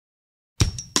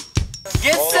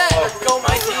Get set! Go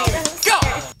my team! Go!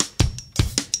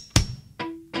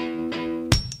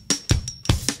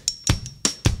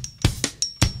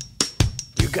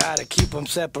 You gotta keep them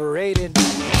separated.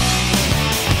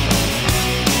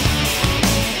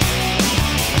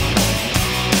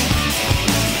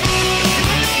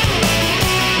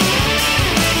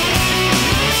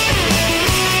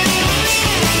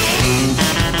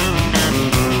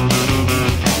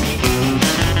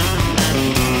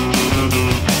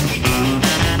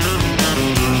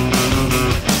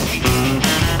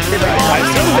 I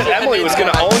assumed that Emily was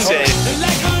going to own Dave.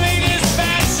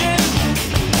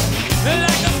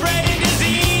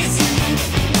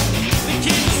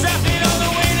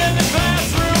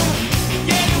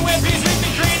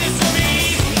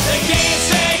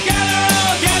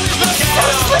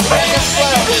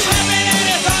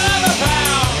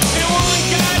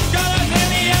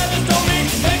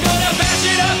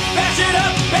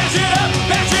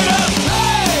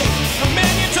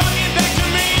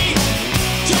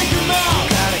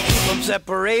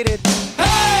 Separated.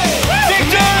 Hey!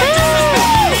 Victor! Gotta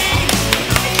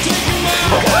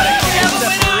keep them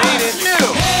separated.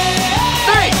 2,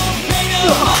 3.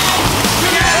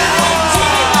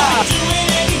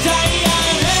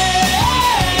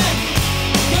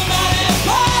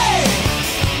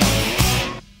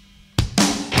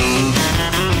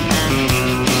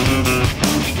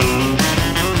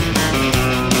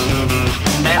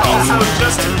 And also,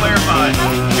 just to clarify,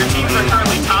 your teams are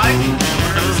currently tied.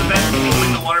 This event will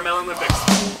win the Watermelon Olympics.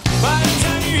 By the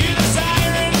time you hear the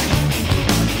siren,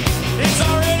 it's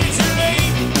already too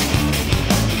late.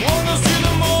 One goes to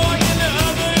the morgue and the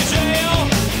other to jail.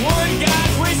 One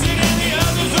guy's wasted and the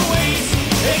other's a waste.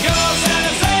 It goes out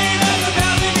the same as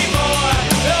 1,000 before.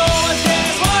 No one's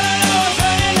gas, water, no one's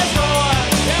running the store.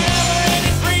 Never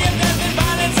ending spree of death and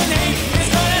violence and hate. It's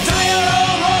gonna tie your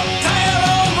own rope, tie your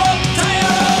own rope, tie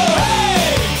your own.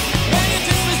 Hey, man, you're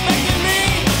disrespecting me.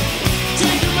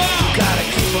 Take him out. Gotta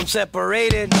keep them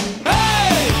separated.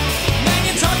 Hey, man,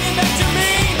 you're talking back to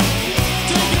me.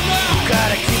 Take him out.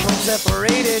 Gotta keep them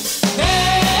separated.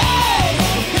 Hey,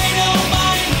 pay no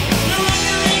mind. You're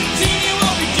under 18, you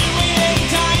won't be doing any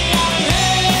time.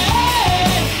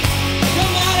 Hey,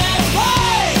 come out and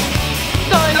play.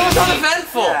 That was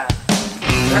uneventful.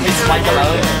 It's Michael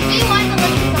Owen.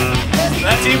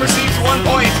 That team receives 1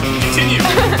 point. Continue.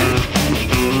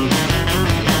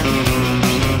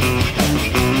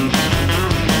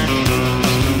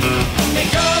 It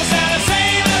goes out the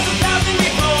same as 1,000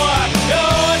 before. No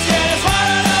one's gas,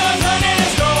 water, no one's running the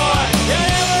store. You're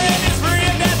never ending spree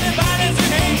of death and violence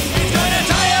and hate. It's gonna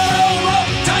tie your own rope,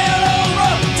 tie your own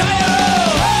rope, tie your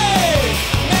own. Hey,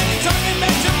 man, you're talking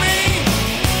back to me.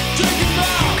 Drink him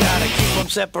out. Gotta keep them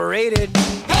separated.